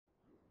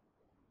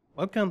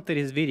Welcome to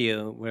this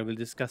video where we'll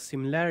discuss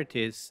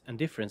similarities and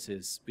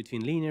differences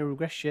between linear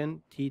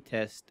regression,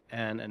 t-test,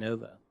 and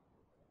ANOVA.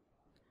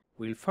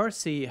 We'll first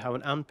see how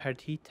an unpaired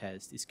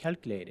t-test is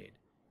calculated,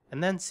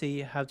 and then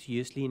see how to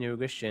use linear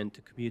regression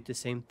to compute the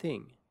same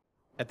thing.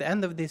 At the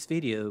end of this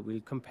video, we'll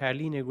compare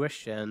linear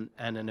regression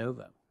and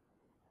ANOVA.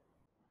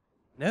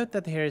 Note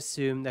that here I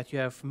assume that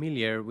you are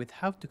familiar with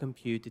how to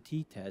compute the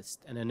t-test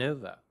and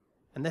ANOVA,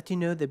 and that you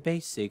know the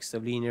basics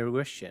of linear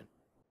regression.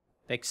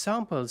 The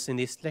examples in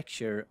this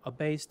lecture are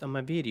based on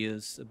my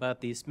videos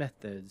about these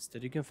methods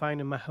that you can find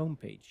on my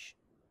homepage.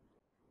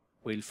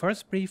 We'll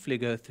first briefly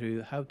go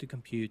through how to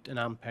compute an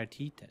unpaired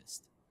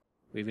t-test.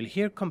 We will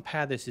here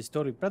compare the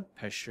systolic blood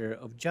pressure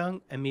of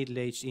young and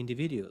middle-aged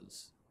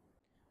individuals.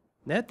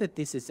 Note that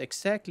this is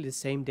exactly the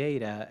same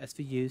data as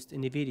we used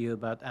in the video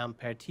about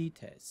unpaired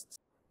t-tests.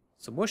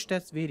 So watch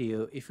that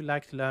video if you'd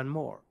like to learn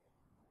more.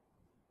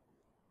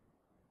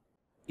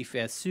 If we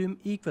assume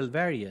equal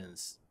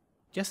variance,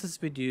 just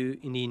as we do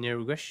in linear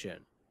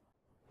regression,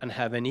 and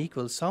have an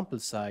equal sample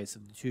size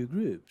of the two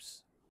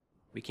groups,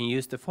 we can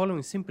use the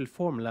following simple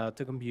formula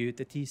to compute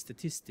the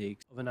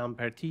t-statistics of an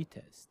unpaired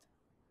t-test.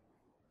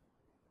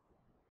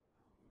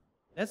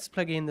 Let's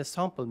plug in the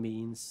sample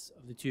means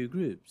of the two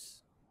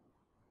groups,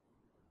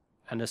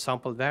 and the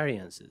sample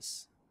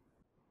variances,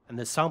 and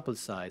the sample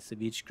size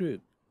of each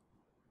group.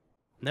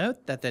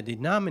 Note that the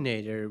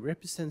denominator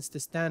represents the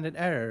standard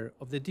error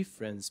of the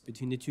difference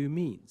between the two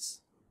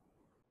means,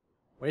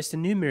 whereas the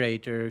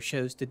numerator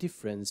shows the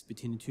difference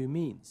between the two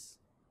means.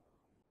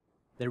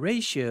 The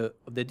ratio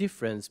of the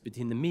difference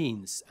between the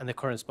means and the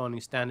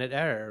corresponding standard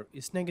error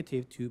is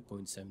negative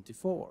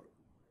 2.74,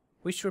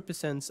 which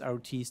represents our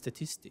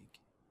t-statistic.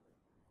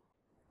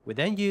 We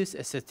then use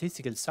a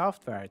statistical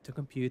software to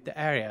compute the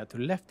area to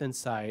the left-hand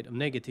side of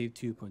negative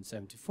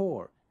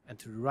 2.74 and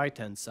to the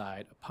right-hand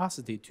side of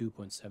positive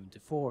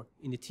 2.74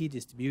 in the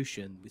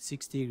t-distribution with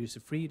 6 degrees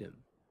of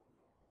freedom.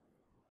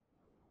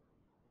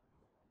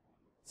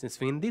 Since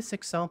we in this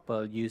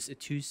example use a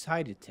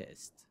two-sided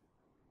test,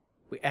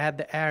 we add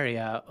the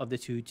area of the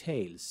two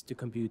tails to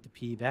compute the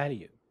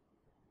p-value.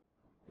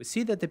 We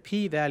see that the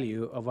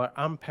p-value of our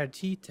unpaired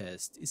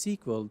t-test is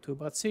equal to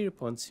about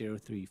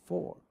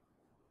 0.034.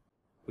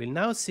 We'll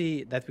now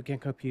see that we can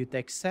compute the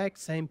exact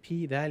same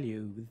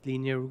p-value with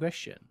linear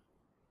regression.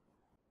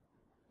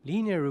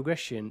 Linear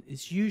regression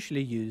is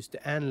usually used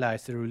to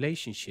analyze the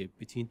relationship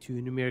between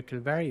two numerical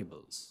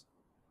variables.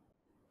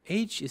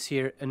 Age is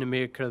here a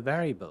numerical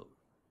variable.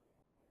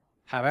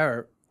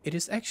 However, it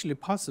is actually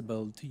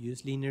possible to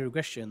use linear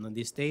regression on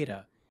this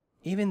data,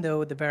 even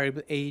though the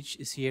variable age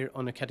is here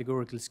on a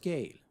categorical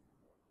scale.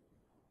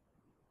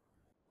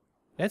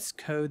 Let's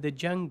code the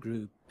young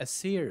group as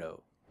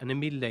 0 and the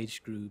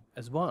middle-aged group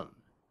as 1.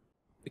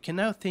 We can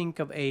now think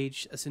of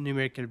age as a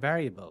numerical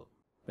variable,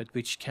 but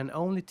which can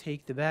only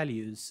take the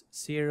values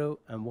 0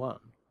 and 1.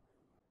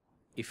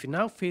 If we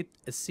now fit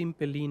a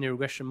simple linear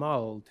regression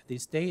model to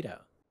this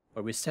data,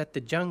 where we set the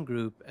young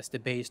group as the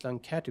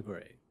baseline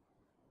category,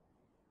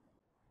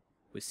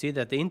 we see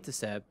that the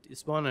intercept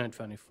is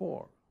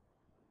 124,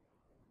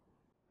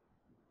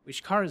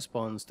 which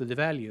corresponds to the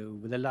value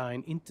where the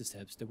line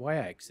intercepts the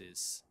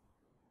y-axis,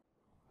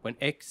 when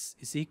x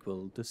is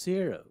equal to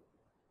 0.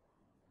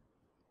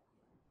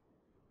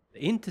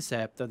 The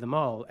intercept of the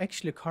model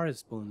actually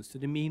corresponds to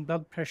the mean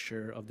blood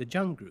pressure of the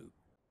young group,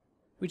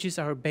 which is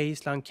our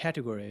baseline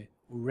category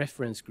or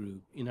reference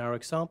group in our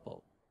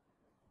example.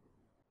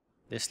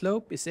 The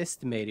slope is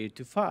estimated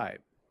to 5,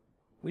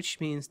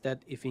 which means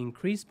that if we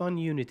increase 1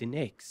 unit in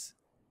x,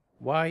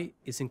 y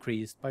is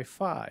increased by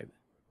 5.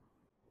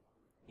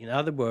 In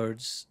other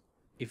words,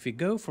 if we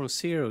go from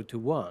 0 to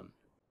 1,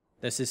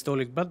 the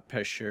systolic blood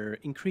pressure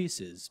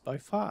increases by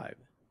 5.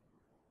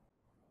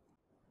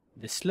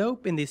 The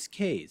slope in this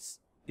case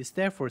is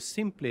therefore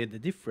simply the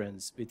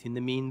difference between the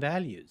mean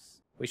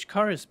values, which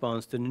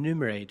corresponds to the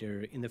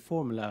numerator in the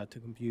formula to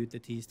compute the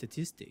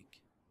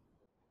t-statistic.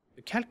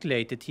 To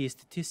calculate the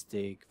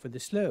t-statistic for the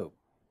slope,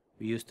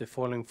 we use the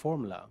following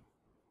formula.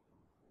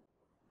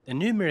 The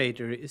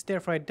numerator is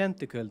therefore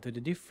identical to the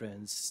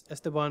difference as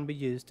the one we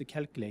used to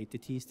calculate the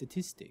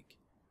t-statistic.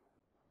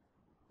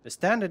 The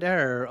standard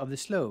error of the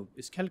slope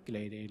is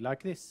calculated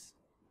like this,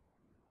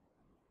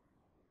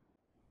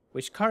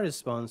 which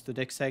corresponds to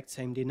the exact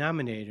same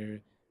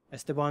denominator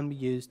as the one we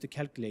used to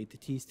calculate the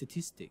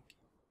t-statistic.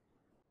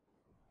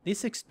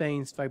 This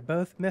explains why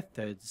both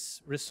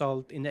methods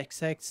result in the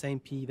exact same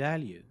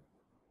p-value.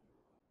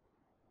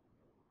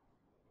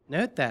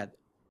 Note that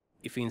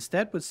if we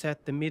instead would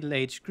set the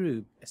middle-aged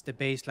group as the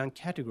baseline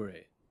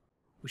category,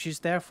 which is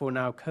therefore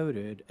now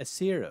coded as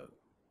 0,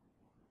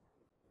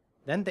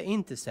 then the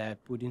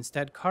intercept would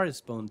instead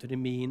correspond to the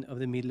mean of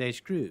the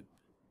middle-aged group,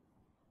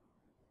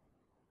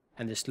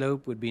 and the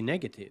slope would be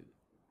negative.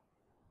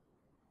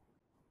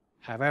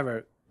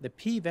 However, the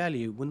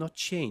p-value will not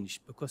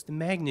change because the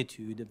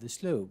magnitude of the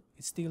slope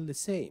is still the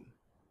same.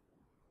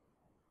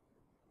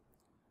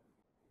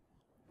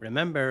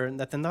 Remember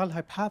that the null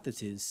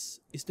hypothesis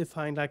is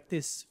defined like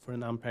this for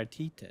an unpaired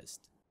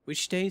t-test,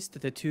 which states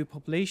that the two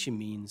population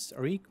means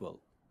are equal.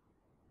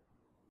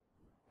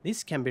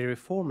 This can be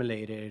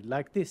reformulated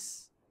like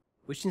this,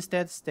 which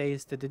instead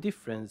states that the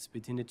difference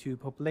between the two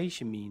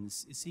population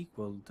means is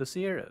equal to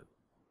 0.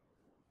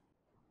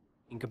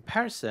 In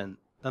comparison,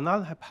 the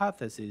null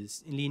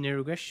hypothesis in linear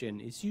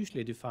regression is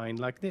usually defined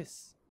like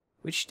this,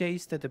 which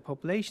states that the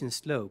population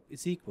slope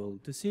is equal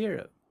to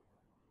 0.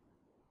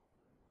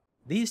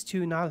 These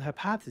two null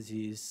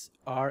hypotheses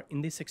are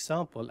in this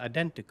example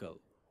identical,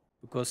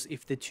 because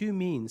if the two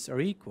means are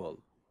equal,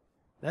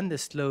 then the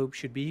slope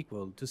should be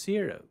equal to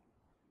 0.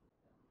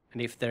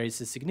 And if there is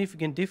a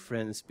significant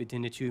difference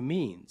between the two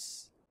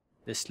means,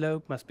 the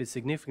slope must be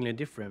significantly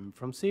different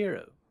from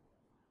 0.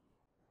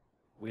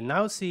 We'll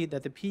now see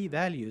that the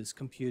p-values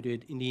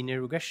computed in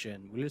linear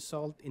regression will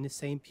result in the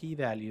same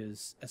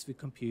p-values as we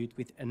compute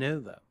with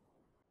ANOVA.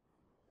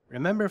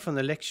 Remember from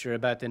the lecture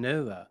about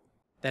ANOVA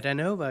that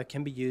ANOVA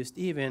can be used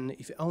even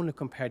if you only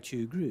compare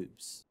two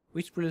groups,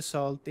 which will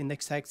result in the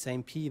exact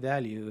same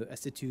p-value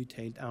as the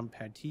two-tailed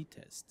unpaired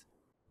t-test.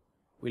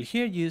 We'll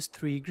here use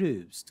 3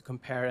 groups to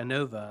compare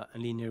ANOVA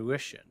and linear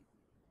regression.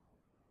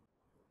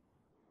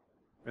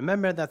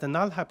 Remember that the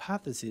null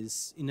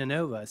hypothesis in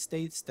ANOVA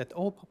states that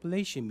all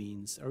population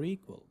means are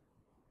equal.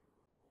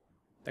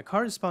 The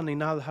corresponding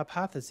null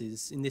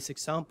hypothesis in this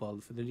example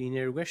for the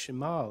linear regression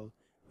model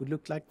would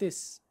look like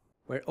this,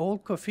 where all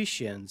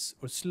coefficients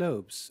or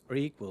slopes are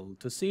equal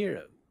to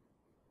 0.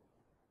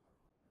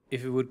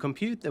 If we would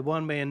compute the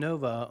one-way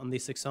ANOVA on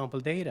this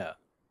example data,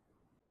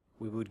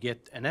 we would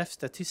get an F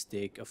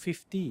statistic of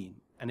 15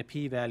 and a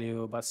p-value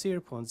of about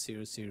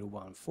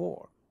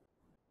 0.0014.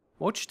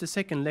 Watch the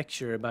second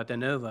lecture about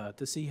ANOVA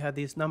to see how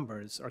these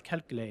numbers are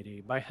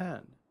calculated by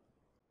hand.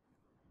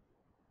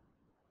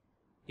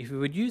 If we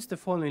would use the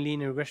following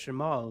linear regression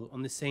model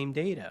on the same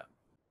data,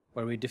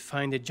 where we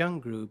define the young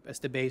group as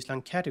the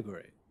baseline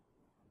category,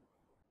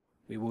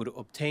 we would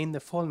obtain the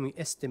following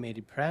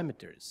estimated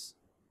parameters.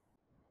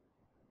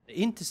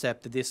 The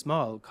intercept of this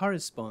model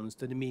corresponds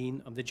to the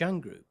mean of the young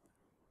group.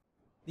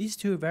 These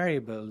two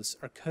variables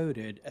are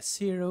coded as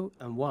 0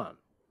 and 1,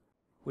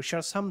 which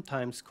are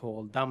sometimes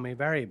called dummy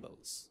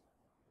variables.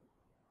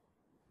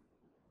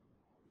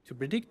 To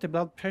predict the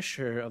blood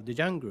pressure of the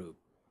young group,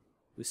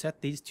 we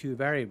set these two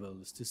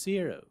variables to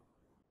 0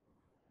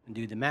 and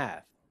do the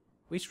math,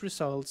 which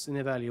results in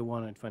a value of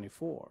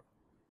 124.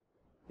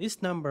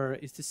 This number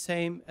is the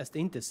same as the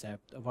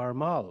intercept of our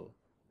model,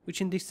 which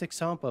in this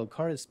example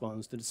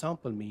corresponds to the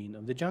sample mean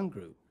of the young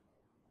group.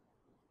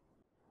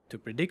 To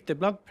predict the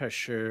blood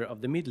pressure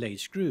of the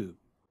middle-aged group,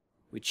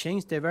 we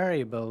change the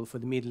variable for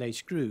the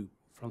middle-aged group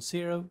from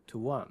 0 to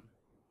 1,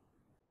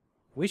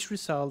 which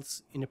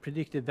results in a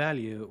predicted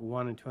value of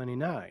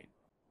 129,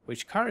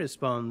 which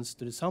corresponds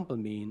to the sample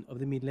mean of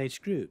the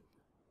middle-aged group.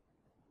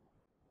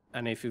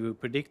 And if we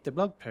would predict the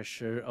blood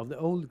pressure of the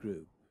old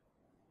group,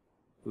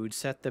 we would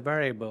set the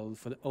variable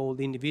for the old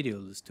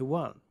individuals to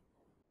 1,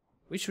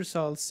 which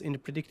results in a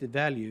predicted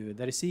value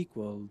that is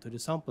equal to the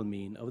sample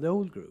mean of the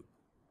old group.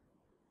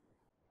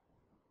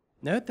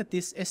 Note that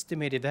this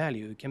estimated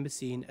value can be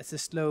seen as the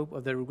slope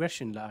of the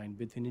regression line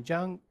between the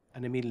young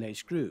and the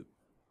middle-aged group,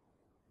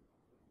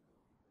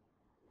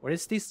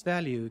 whereas this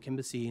value can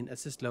be seen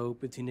as the slope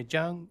between the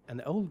young and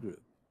the old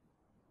group.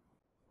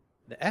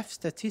 The F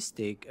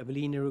statistic of a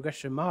linear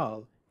regression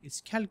model is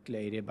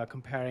calculated by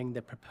comparing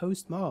the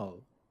proposed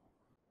model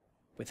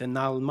with a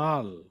null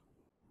model,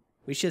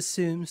 which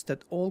assumes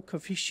that all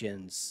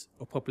coefficients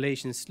or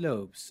population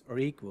slopes are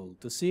equal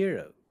to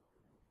 0.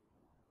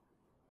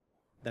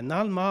 The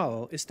null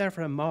model is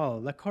therefore a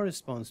model that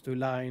corresponds to a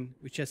line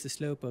which has a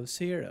slope of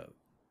 0.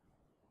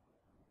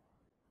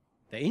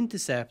 The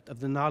intercept of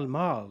the null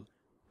model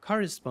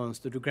corresponds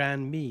to the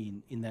grand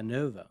mean in the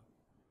ANOVA.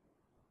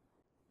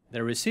 The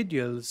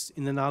residuals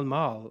in the null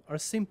model are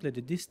simply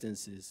the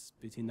distances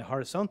between the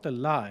horizontal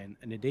line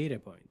and the data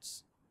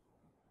points.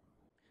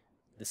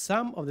 The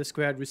sum of the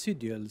squared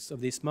residuals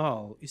of this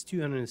model is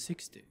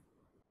 260,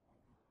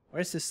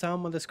 whereas the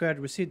sum of the squared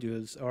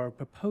residuals of our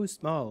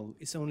proposed model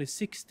is only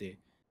 60,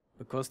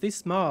 because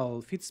this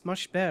model fits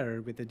much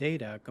better with the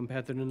data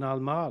compared to the null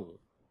model.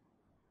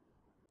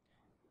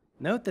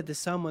 Note that the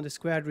sum of the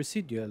squared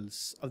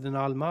residuals of the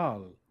null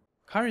model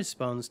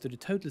corresponds to the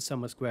total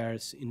sum of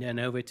squares in the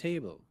ANOVA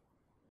table,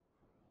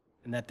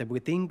 and that the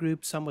within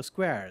group sum of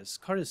squares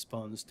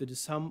corresponds to the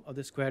sum of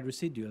the squared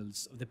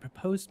residuals of the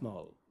proposed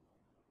model.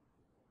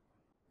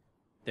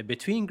 The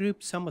between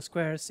group sum of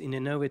squares in the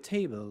ANOVA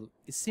table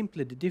is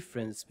simply the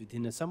difference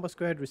between the sum of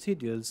squared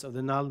residuals of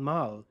the null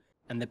model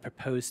and the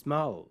proposed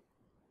model.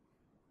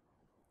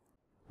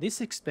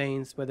 This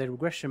explains why the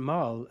regression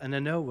model and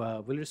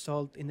ANOVA will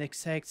result in the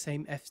exact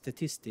same F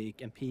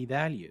statistic and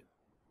p-value.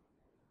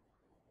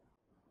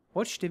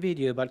 Watch the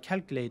video about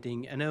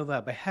calculating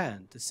ANOVA by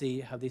hand to see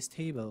how this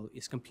table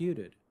is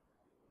computed.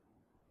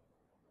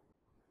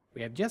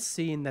 We have just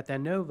seen that the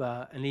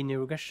ANOVA and linear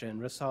regression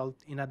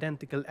result in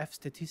identical F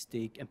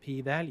statistic and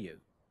p-value.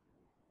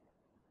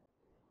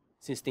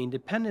 Since the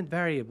independent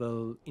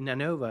variable in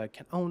ANOVA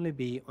can only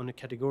be on a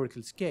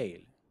categorical scale,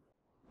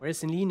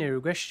 whereas in linear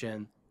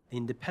regression the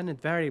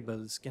independent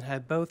variables can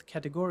have both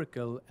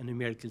categorical and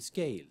numerical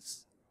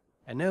scales,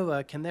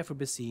 ANOVA can therefore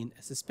be seen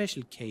as a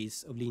special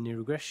case of linear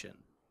regression.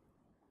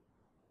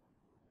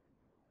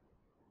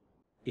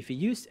 If we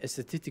use a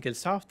statistical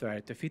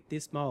software to fit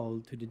this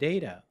model to the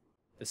data,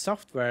 the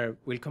software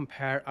will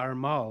compare our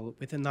model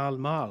with a null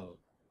model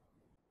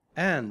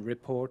and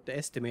report the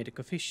estimated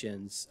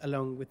coefficients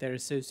along with their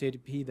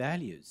associated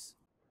p-values.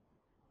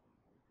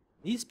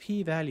 These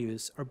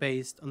p-values are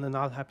based on the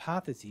null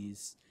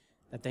hypothesis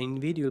that the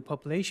individual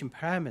population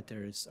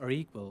parameters are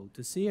equal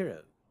to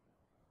 0.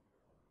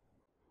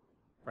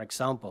 For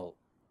example,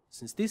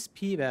 since this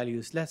p-value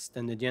is less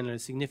than the general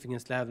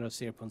significance level of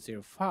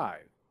 0.05,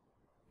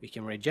 we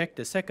can reject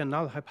the second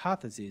null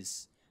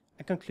hypothesis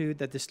and conclude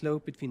that the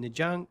slope between the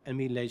young and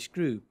middle-aged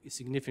group is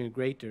significantly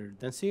greater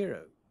than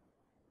 0.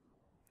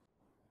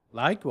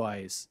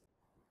 Likewise,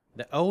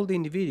 the old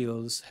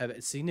individuals have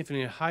a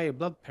significantly higher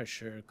blood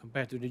pressure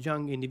compared to the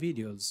young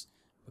individuals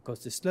because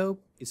the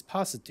slope is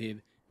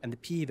positive and the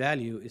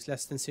p-value is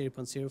less than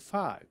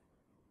 0.05.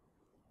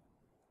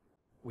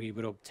 We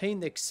would obtain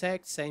the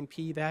exact same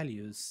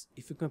p-values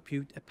if we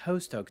compute a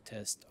post-hoc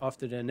test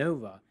after the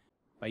ANOVA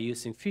by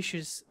using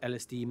Fisher's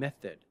LSD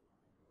method.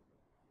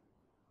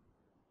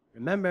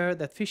 Remember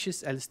that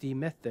Fisher's LSD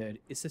method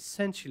is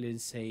essentially the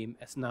same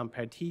as an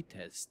unpaired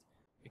t-test,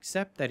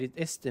 except that it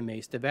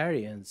estimates the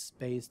variance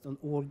based on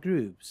all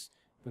groups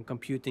when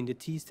computing the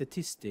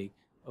t-statistic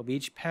of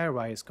each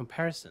pairwise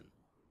comparison.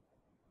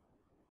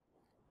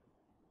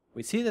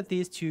 We see that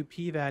these two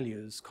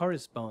p-values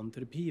correspond to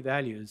the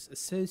p-values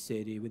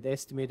associated with the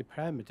estimated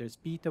parameters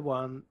beta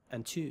 1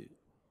 and 2.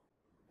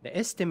 The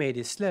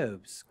estimated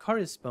slopes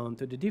correspond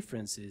to the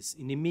differences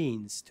in the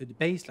means to the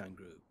baseline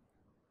group,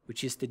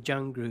 which is the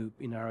young group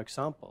in our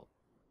example.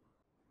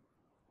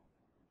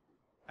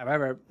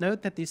 However,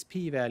 note that this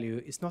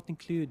p-value is not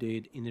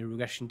included in the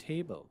regression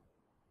table,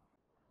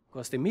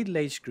 because the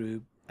middle-aged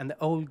group and the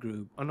old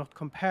group are not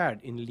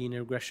compared in the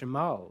linear regression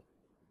model.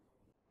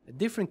 The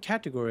different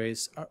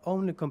categories are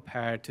only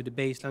compared to the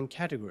baseline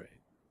category.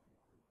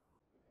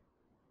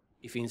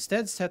 If we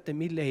instead set the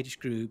middle-aged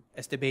group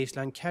as the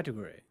baseline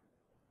category,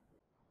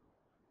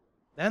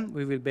 then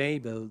we will be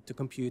able to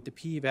compute the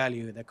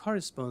p-value that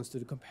corresponds to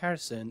the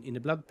comparison in the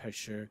blood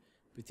pressure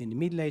between the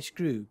middle-aged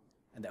group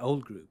and the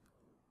old group.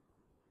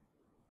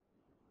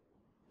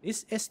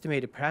 This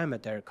estimated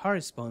parameter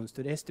corresponds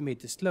to the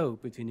estimated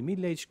slope between the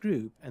middle-aged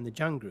group and the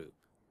young group,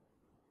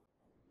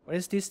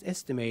 whereas this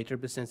estimate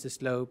represents the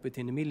slope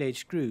between the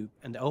middle-aged group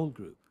and the old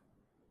group.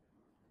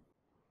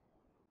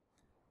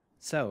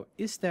 So,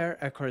 is there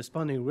a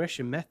corresponding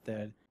regression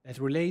method that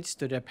relates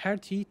to the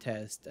paired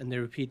t-test and the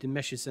repeated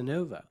measures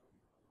ANOVA?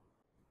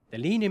 The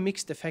linear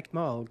mixed effect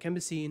model can be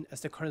seen as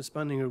the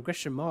corresponding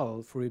regression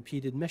model for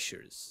repeated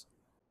measures.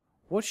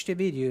 Watch the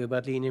video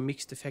about linear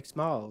mixed effects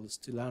models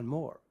to learn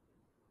more.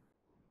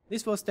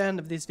 This was the end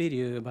of this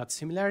video about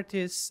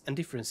similarities and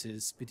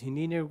differences between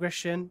linear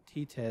regression,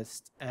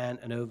 t-test,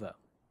 and ANOVA.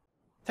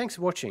 Thanks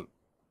for watching.